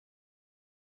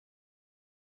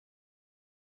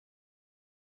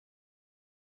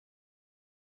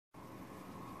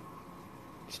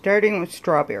Starting with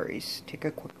strawberries. Take a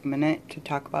quick minute to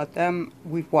talk about them.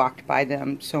 We've walked by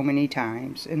them so many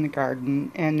times in the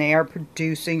garden, and they are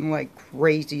producing like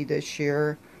crazy this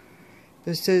year.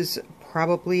 This is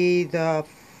probably the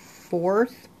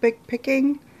 4th big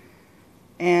picking,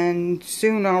 and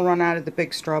soon I'll run out of the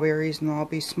big strawberries and they'll all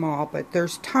be small, but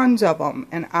there's tons of them,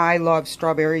 and I love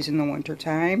strawberries in the winter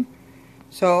time.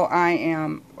 So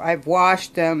I've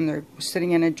washed them. They're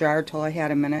sitting in a jar till I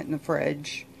had a minute in the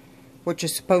fridge, which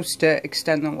is supposed to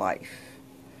extend the life.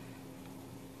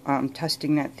 I'm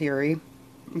testing that theory.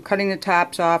 I'm cutting the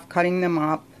tops off, cutting them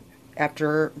up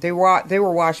after they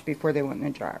were washed before they went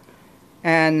in the jar.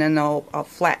 And then I'll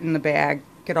flatten the bag,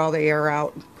 get all the air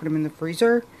out, and put them in the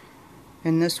freezer.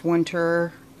 And this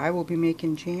winter, I will be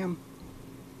making jam.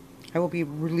 I will be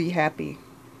really happy.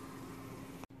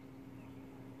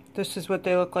 This is what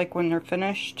they look like when they're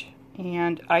finished.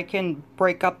 And I can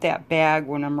break up that bag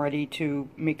when I'm ready to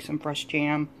make some fresh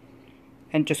jam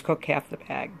and just cook half the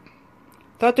bag.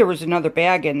 Thought there was another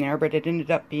bag in there, but it ended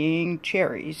up being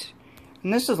cherries.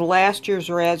 And this is last year's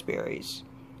raspberries.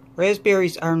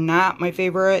 Raspberries are not my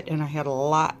favorite, and I had a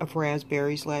lot of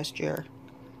raspberries last year.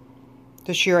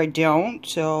 This year I don't,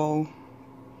 so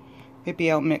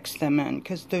maybe I'll mix them in,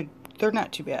 because they're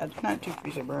not too bad, not too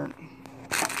freezer burnt.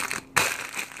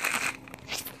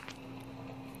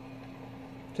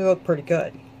 They look pretty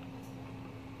good.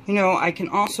 You know, I can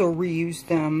also reuse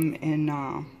them in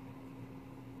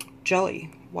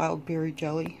jelly, wild berry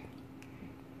jelly.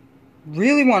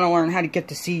 Really want to learn how to get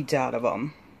the seeds out of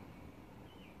them.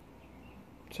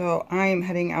 So I am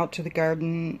heading out to the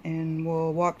garden and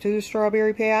we'll walk to the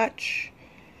strawberry patch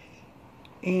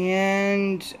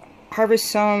and harvest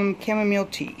some chamomile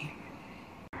tea.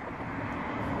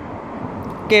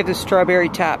 Gave the strawberry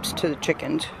tops to the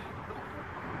chickens.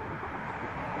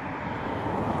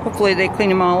 Hopefully they clean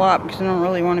them all up, because I don't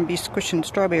really want to be squishing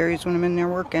strawberries when I'm in there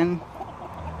working.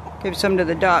 Gave some to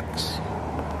the ducks.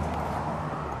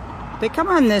 They come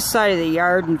on this side of the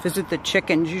yard and visit the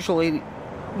chickens, usually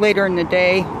later in the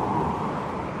day.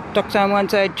 Ducks on one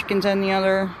side, chickens on the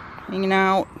other, hanging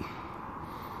out,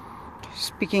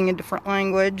 speaking a different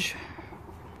language.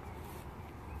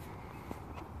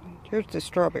 Here's the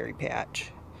strawberry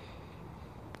patch.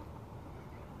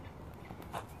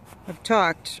 I've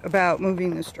talked about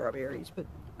moving the strawberries, but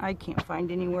I can't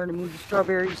find anywhere to move the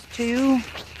strawberries to.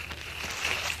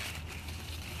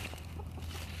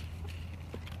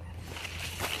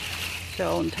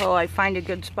 So until I find a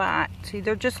good spot, see,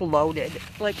 they're just loaded.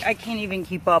 Like, I can't even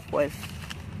keep up with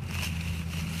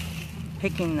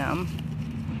picking them.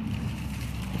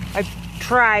 I've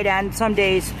tried on some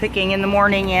days picking in the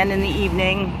morning and in the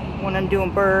evening when I'm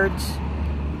doing birds,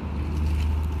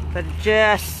 but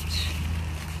just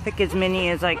pick as many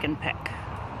as I can pick.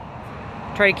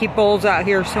 Try to keep bowls out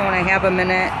here so when I have a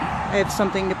minute, I have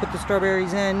something to put the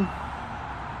strawberries in.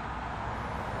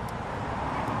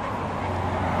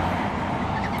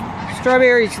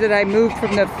 Strawberries that I moved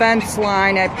from the fence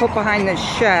line, I put behind the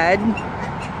shed.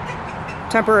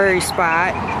 Temporary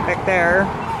spot back there.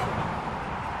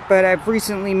 But I've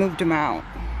recently moved them out.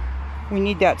 We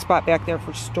need that spot back there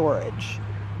for storage.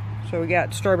 So we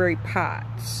got strawberry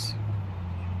pots.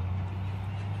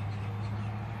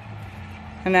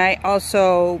 And I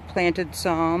also planted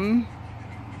some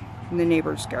in the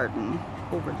neighbor's garden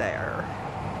over there.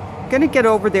 I'm gonna get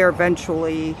over there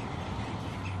eventually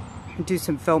and do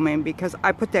some filming, because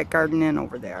I put that garden in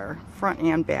over there, front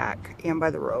and back, and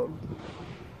by the road.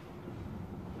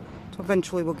 So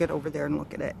eventually we'll get over there and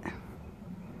look at it.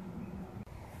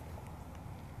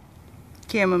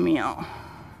 Chamomile.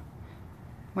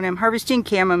 When I'm harvesting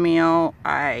chamomile,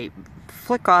 I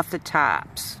flick off the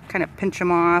tops, kind of pinch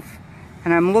them off.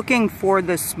 And I'm looking for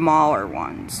the smaller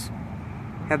ones,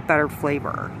 have better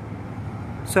flavor.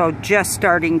 So just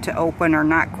starting to open, or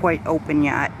not quite open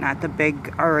yet, not the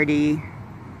big already,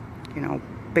 you know,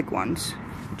 big ones,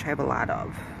 which I have a lot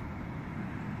of.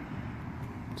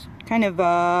 It's kind of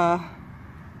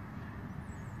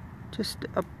just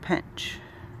a pinch.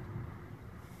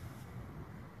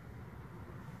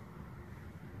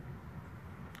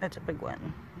 That's a big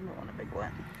one. I don't want a big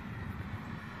one.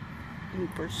 And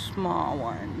for small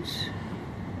ones.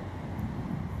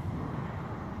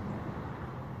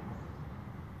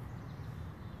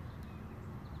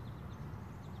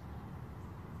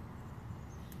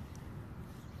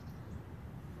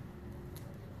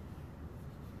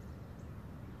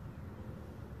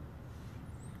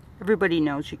 Everybody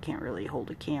knows you can't really hold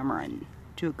a camera and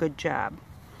do a good job.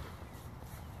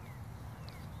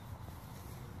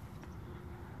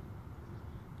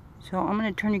 So I'm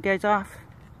going to turn you guys off.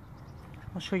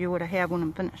 I'll show you what I have when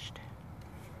I'm finished.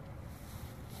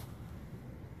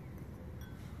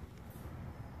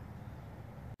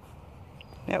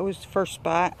 That was the first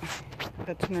spot.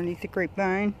 That's underneath the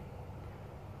grapevine.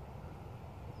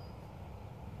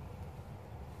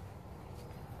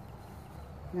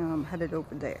 Now I'm headed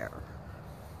over there.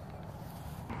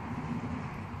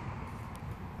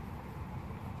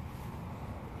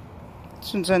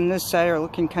 This ones on this side are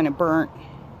looking kind of burnt.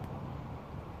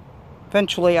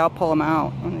 Eventually I'll pull them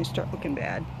out when they start looking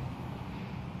bad.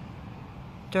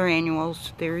 They're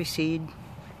annuals, they reseed.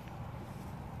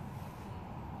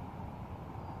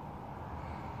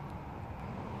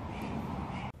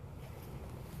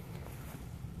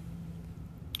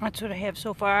 That's what I have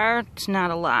so far. It's not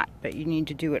a lot, but you need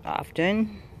to do it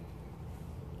often.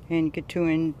 And you get to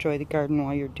enjoy the garden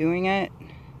while you're doing it.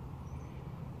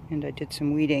 And I did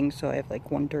some weeding, so I have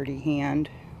like one dirty hand,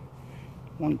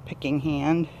 one picking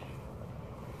hand.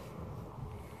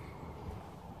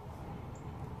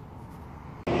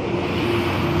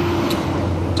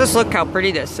 Just look how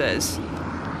pretty this is.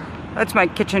 That's my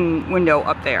kitchen window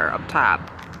up there, up top.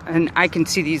 And I can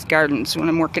see these gardens when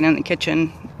I'm working in the kitchen,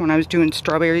 when I was doing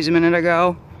strawberries a minute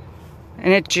ago.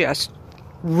 And it just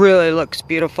really looks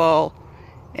beautiful.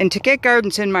 And to get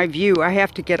gardens in my view, I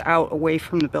have to get out away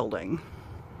from the building.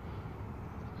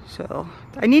 So,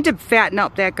 I need to fatten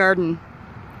up that garden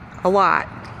a lot.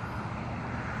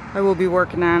 I will be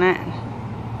working on it.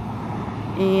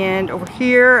 And over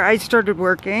here, I started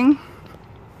working.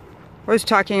 I was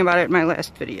talking about it in my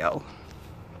last video.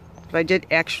 But I did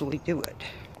actually do it.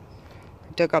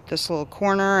 I dug up this little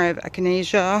corner. I have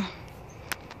echinacea.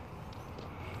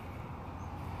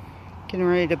 Getting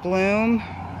ready to bloom.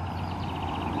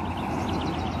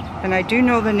 And I do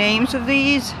know the names of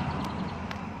these.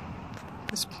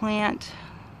 This plant,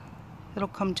 it'll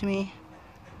come to me.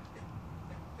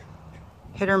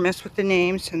 Hit or miss with the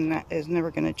names, and that is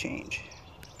never going to change.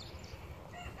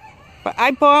 But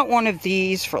I bought one of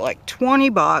these for like 20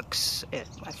 bucks at,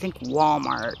 I think,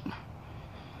 Walmart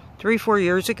 3-4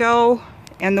 years ago.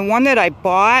 And the one that I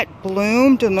bought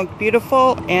bloomed and looked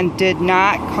beautiful and did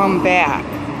not come back.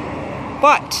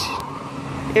 But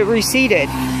it reseeded.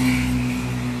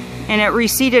 And it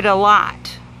reseeded a lot.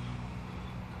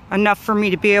 Enough for me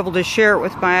to be able to share it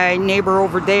with my neighbor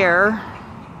over there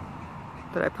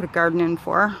that I put a garden in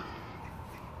for.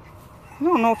 I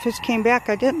don't know if his came back.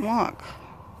 I didn't look.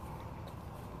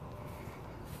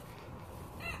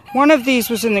 One of these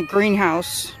was in the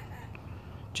greenhouse.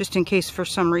 Just in case for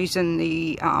some reason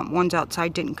the ones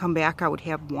outside didn't come back, I would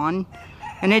have one.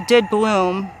 And it did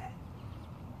bloom.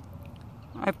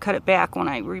 I've cut it back when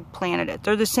I replanted it.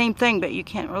 They're the same thing, but you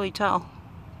can't really tell.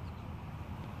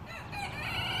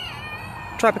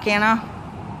 Tropicana.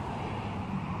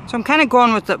 So I'm kind of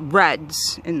going with the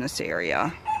reds in this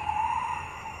area.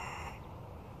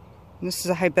 And this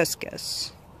is a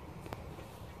hibiscus.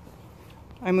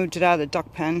 I moved it out of the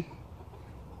duck pen.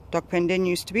 Duck pen didn't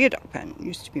used to be a duck pen. It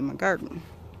used to be my garden.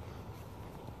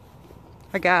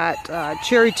 I got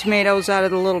cherry tomatoes out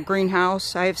of the little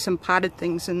greenhouse. I have some potted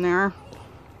things in there.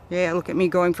 Yeah, look at me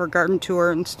going for a garden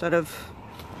tour instead of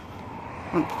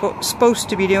what I'm supposed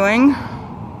to be doing.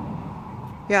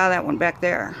 Yeah, that one back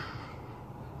there.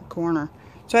 The corner.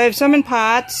 So I have some in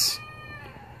pots.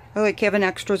 I like having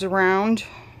extras around.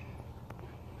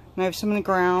 And I have some in the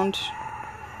ground.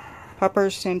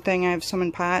 Peppers, same thing. I have some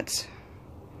in pots.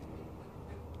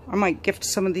 I might gift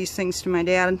some of these things to my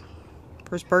dad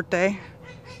for his birthday.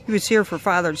 He was here for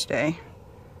Father's Day.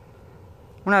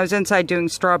 When I was inside doing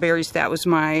strawberries, that was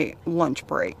my lunch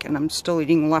break. And I'm still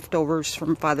eating leftovers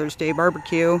from Father's Day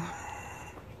barbecue.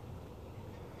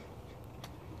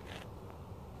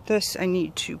 This I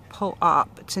need to pull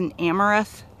up. It's an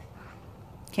amaranth.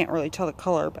 Can't really tell the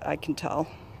color, but I can tell.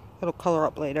 It'll color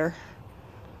up later.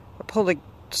 I pulled the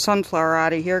sunflower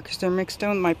out of here because they're mixed in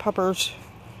with my peppers.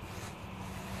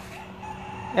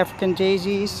 African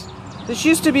daisies. This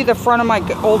used to be the front of my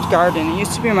old garden. It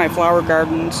used to be my flower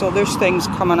garden, so there's things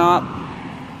coming up.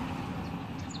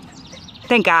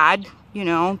 Thank God. You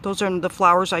know, those are the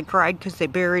flowers I cried because they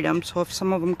buried them. So if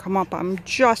some of them come up, I'm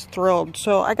just thrilled.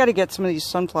 So I got to get some of these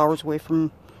sunflowers away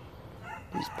from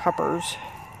these peppers.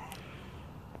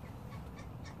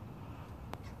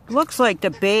 Looks like the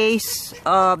base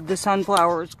of the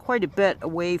sunflower is quite a bit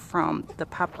away from the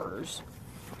peppers.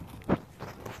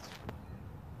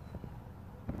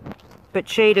 But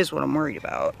shade is what I'm worried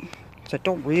about. So I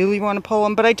don't really want to pull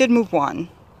them, but I did move one.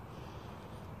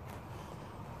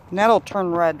 And that'll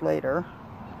turn red later.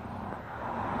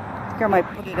 I think I might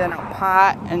put it in a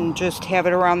pot and just have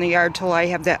it around the yard till I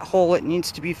have that hole it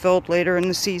needs to be filled later in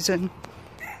the season.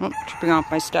 Oh, tripping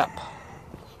off my step.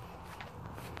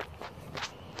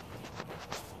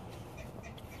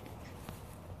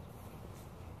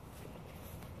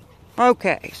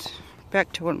 Okay,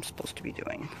 back to what I'm supposed to be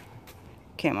doing.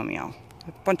 Chamomile.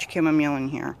 A bunch of chamomile in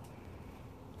here.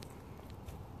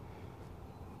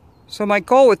 So my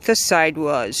goal with this side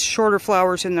was shorter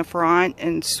flowers in the front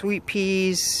and sweet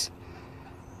peas,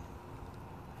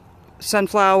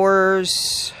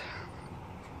 sunflowers,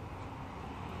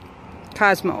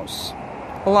 cosmos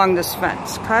along this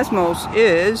fence. Cosmos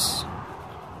is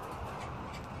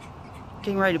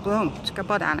getting ready to bloom. It's got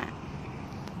bud on it.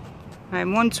 I have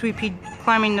one sweet pea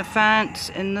climbing the fence,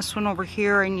 and this one over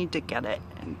here, I need to get it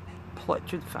and pull it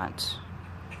through the fence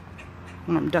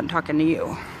when I'm done talking to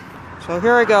you. So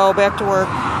here I go, back to work.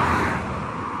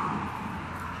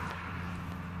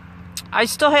 I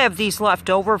still have these left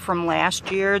over from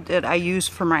last year that I use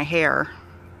for my hair.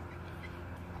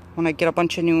 When I get a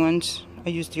bunch of new ones, I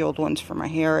use the old ones for my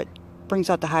hair. It brings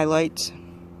out the highlights.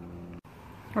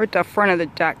 We're at the front of the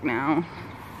deck now.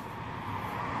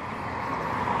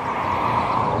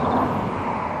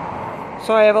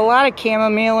 So I have a lot of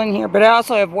chamomile in here, but I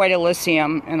also have white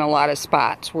alyssum in a lot of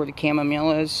spots where the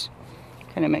chamomile is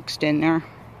kind of mixed in there.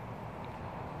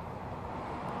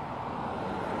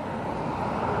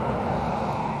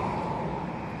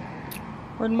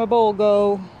 Where'd my bowl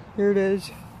go? Here it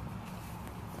is.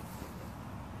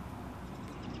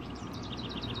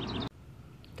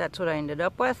 That's what I ended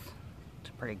up with. It's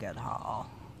a pretty good haul.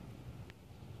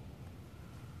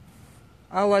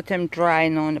 I'll let them dry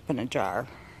and they'll end up in a jar.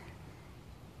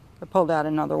 I pulled out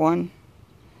another one.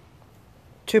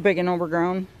 Too big and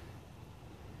overgrown.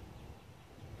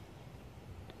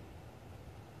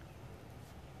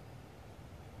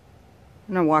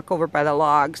 I'm gonna walk over by the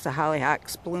logs, the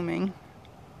hollyhock's blooming.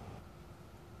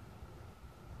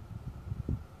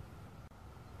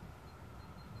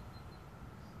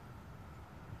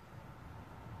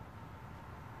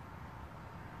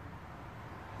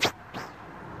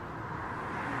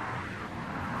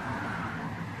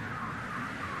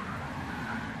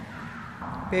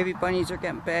 Baby bunnies are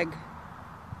getting big.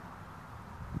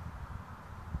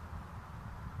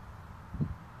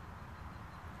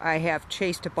 I have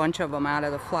chased a bunch of them out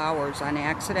of the flowers on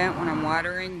accident when I'm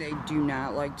watering. They do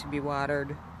not like to be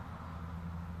watered.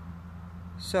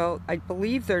 So I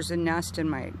believe there's a nest in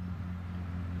my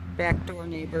back door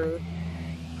neighbor.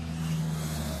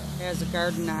 He has a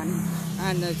garden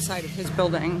on the side of his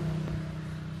building.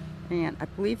 And I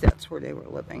believe that's where they were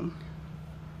living.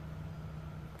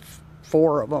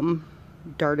 4 of them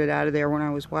darted out of there when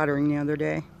I was watering the other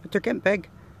day. But they're getting big.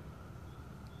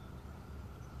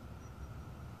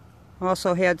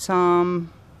 Also had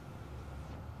some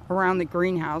around the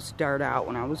greenhouse dart out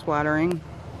when I was watering.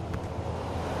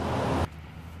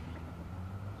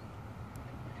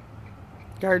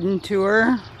 Garden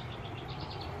tour.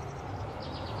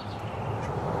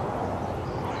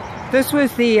 This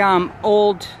was the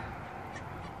old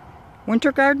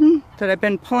winter garden that I've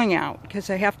been pulling out because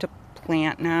I have to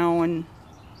plant now, and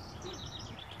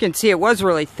you can see it was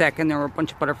really thick and there were a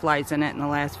bunch of butterflies in it in the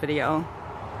last video.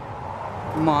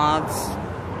 Moths.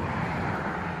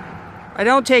 I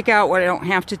don't take out what I don't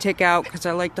have to take out because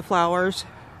I like the flowers.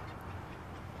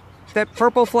 That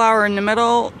purple flower in the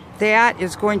middle, that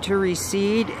is going to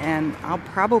reseed, and I'll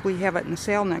probably have it in the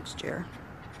sale next year.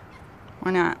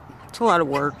 Why not? It's a lot of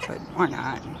work, but why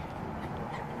not?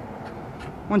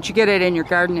 Once you get it in your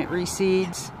garden, it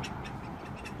reseeds.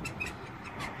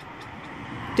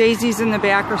 Daisies in the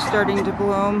back are starting to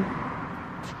bloom.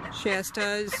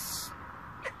 Shastas.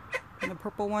 And the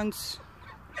purple ones.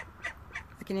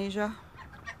 Echinacea.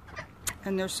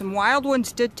 And there's some wild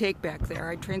ones did take back there.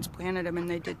 I transplanted them and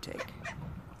they did take.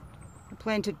 I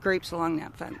planted grapes along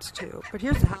that fence too. But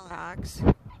here's the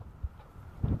hollyhocks.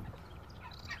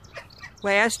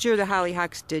 Last year the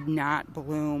hollyhocks did not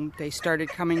bloom. They started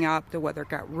coming up. The weather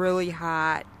got really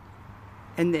hot.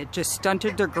 And it just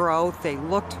stunted their growth. They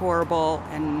looked horrible,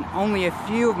 and only a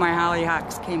few of my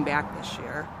hollyhocks came back this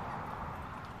year.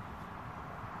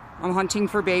 I'm hunting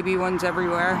for baby ones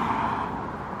everywhere.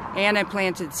 And I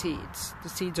planted seeds. The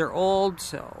seeds are old,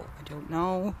 so I don't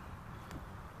know.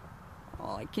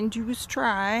 All I can do is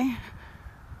try.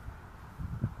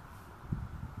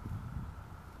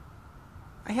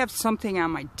 I have something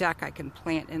on my deck I can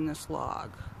plant in this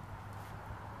log.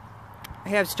 I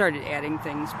have started adding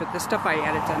things, but the stuff I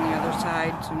added's on the other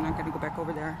side, so I'm not going to go back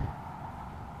over there.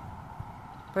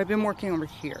 But I've been working over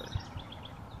here.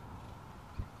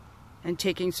 And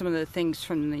taking some of the things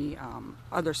from the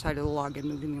other side of the log and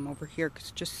moving them over here, because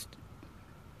just,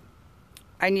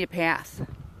 I need a path.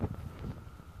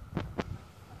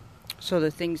 So the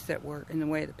things that were in the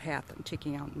way of the path I'm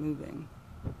taking out and moving.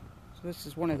 So this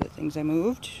is one of the things I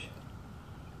moved.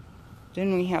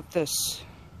 Then we have this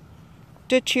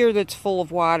ditch here that's full of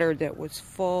water that was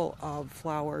full of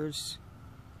flowers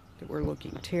that were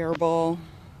looking terrible.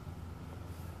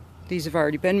 These have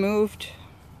already been moved.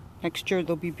 Next year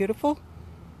they'll be beautiful.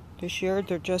 This year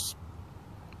they're just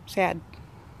sad.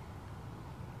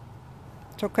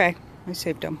 It's okay. I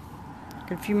saved them.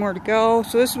 Got a few more to go.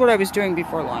 So this is what I was doing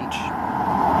before lunch.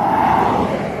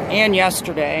 And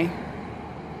yesterday.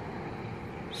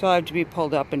 So I have to be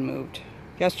pulled up and moved.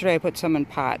 Yesterday I put some in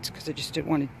pots because I just didn't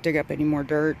want to dig up any more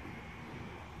dirt.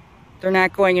 They're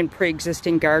not going in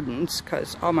pre-existing gardens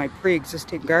because all my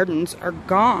pre-existing gardens are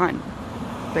gone.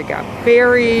 They got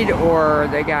buried or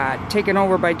they got taken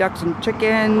over by ducks and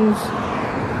chickens.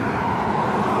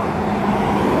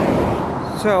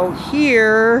 So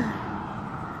here,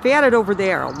 they added over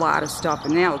there a lot of stuff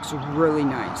and that looks really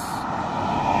nice.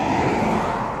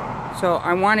 So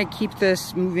I want to keep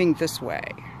this moving this way.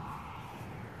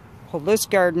 Pull this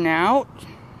garden out.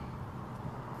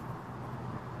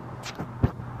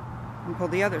 And pull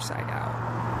the other side out.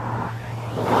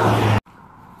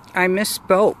 I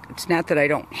misspoke. It's not that I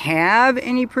don't have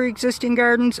any pre-existing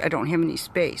gardens. I don't have any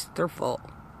space. They're full.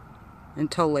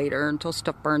 Until later, until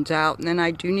stuff burns out. And then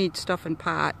I do need stuff in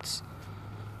pots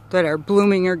that are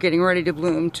blooming or getting ready to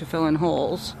bloom to fill in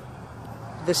holes.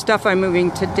 The stuff I'm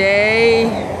moving today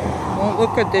won't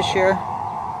look good this year.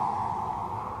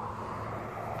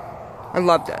 I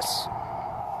love this.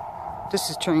 This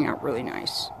is turning out really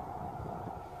nice.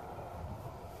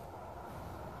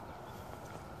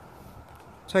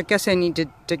 So I guess I need to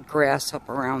dig grass up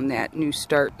around that new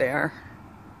start there.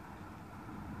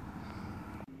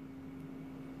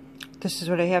 This is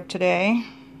what I have today.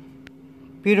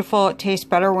 Beautiful. It tastes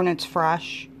better when it's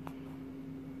fresh.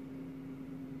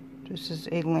 This is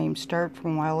a lame start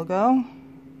from a while ago.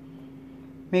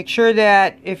 Make sure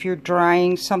that if you're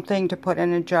drying something to put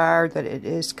in a jar that it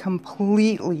is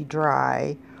completely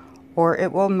dry or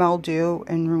it will mildew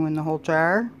and ruin the whole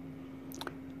jar.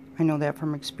 I know that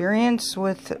from experience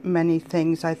with many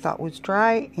things I thought was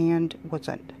dry and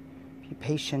wasn't. Be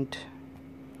patient.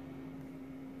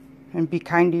 And be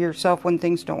kind to yourself when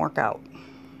things don't work out.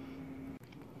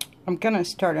 I'm going to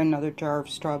start another jar of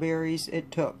strawberries.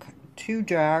 It took 2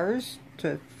 jars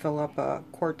to fill up a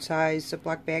quart-size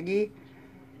Ziploc baggie.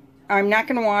 I'm not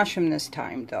going to wash them this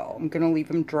time, though. I'm going to leave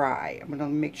them dry. I'm going to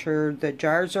make sure the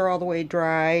jars are all the way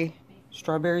dry.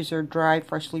 Strawberries are dry,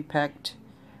 freshly picked.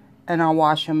 And I'll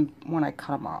wash them when I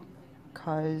cut them up.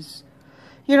 Because,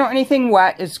 you know, anything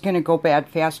wet is going to go bad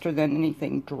faster than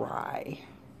anything dry.